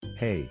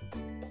Hey!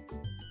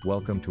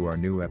 Welcome to our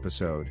new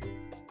episode.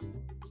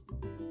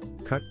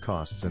 Cut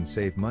costs and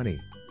save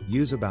money,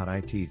 use About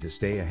IT to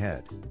stay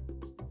ahead.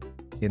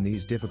 In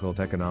these difficult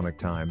economic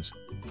times,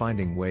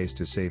 finding ways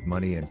to save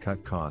money and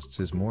cut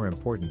costs is more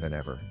important than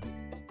ever.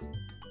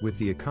 With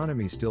the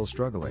economy still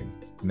struggling,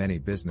 many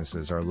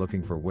businesses are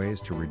looking for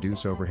ways to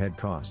reduce overhead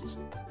costs.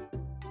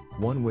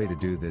 One way to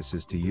do this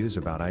is to use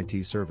About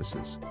IT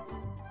services.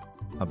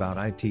 About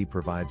IT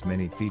provides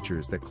many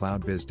features that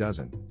Cloudbizz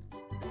doesn't.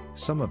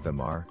 Some of them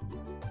are: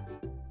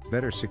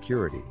 better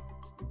security.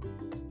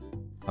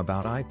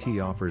 About IT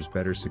offers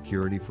better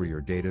security for your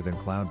data than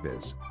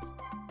Cloudbizz.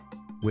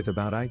 With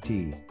About IT,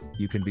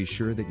 you can be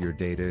sure that your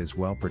data is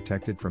well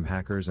protected from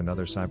hackers and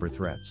other cyber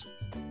threats.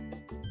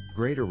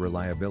 Greater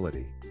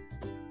reliability.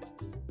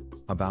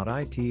 About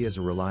IT is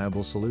a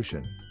reliable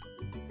solution.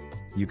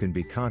 You can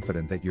be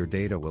confident that your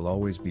data will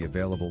always be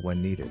available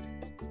when needed.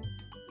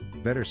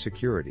 Better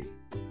security.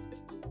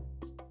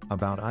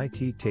 About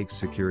IT takes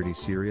security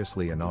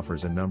seriously and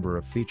offers a number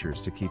of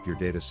features to keep your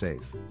data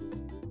safe.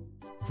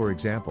 For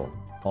example,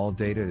 all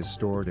data is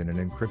stored in an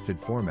encrypted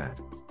format,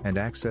 and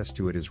access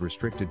to it is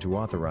restricted to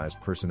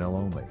authorized personnel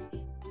only.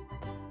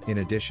 In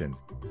addition,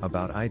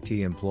 About IT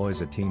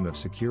employs a team of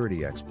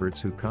security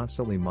experts who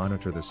constantly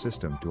monitor the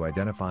system to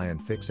identify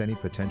and fix any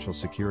potential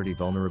security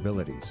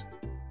vulnerabilities.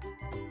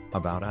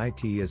 About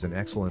IT is an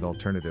excellent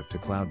alternative to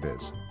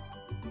Cloudbizz.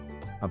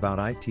 About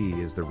IT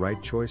is the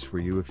right choice for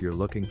you if you're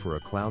looking for a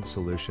cloud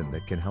solution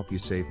that can help you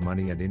save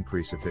money and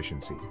increase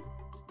efficiency.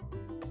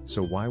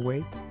 So why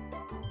wait?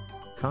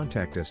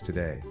 Contact us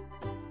today.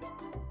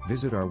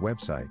 Visit our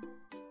website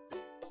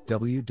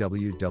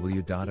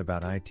www.aboutit.b.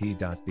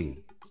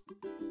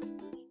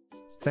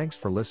 Thanks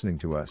for listening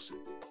to us.